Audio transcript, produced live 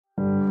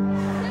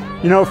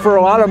You know, for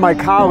a lot of my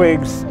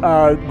colleagues,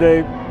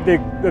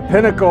 the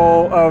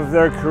pinnacle of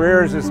their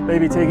careers is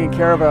maybe taking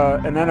care of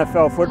an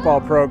NFL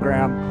football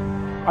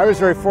program. I was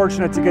very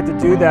fortunate to get to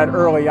do that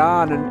early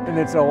on, and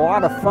it's a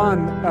lot of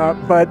fun,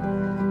 but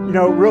you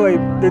know, really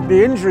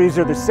the injuries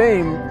are the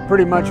same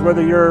pretty much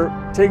whether you're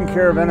taking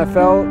care of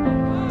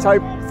NFL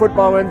type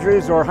football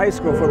injuries or high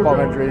school football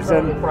injuries.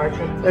 And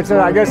it's,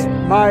 I guess,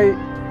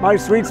 my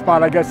sweet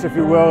spot, I guess, if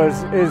you will,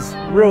 is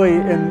really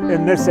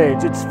in this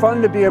age. It's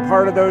fun to be a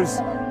part of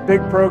those big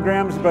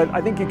programs, but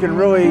I think you can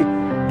really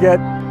get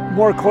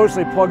more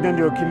closely plugged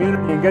into a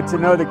community and get to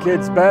know the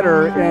kids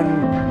better.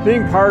 And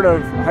being part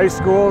of high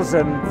schools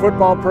and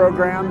football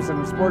programs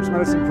and sports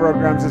medicine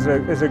programs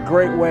is a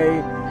great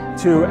way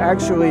to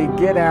actually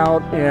get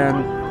out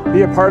and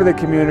be a part of the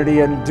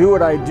community and do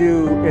what I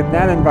do in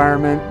that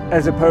environment,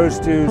 as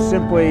opposed to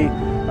simply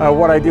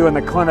what I do in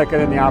the clinic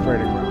and in the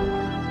operating room.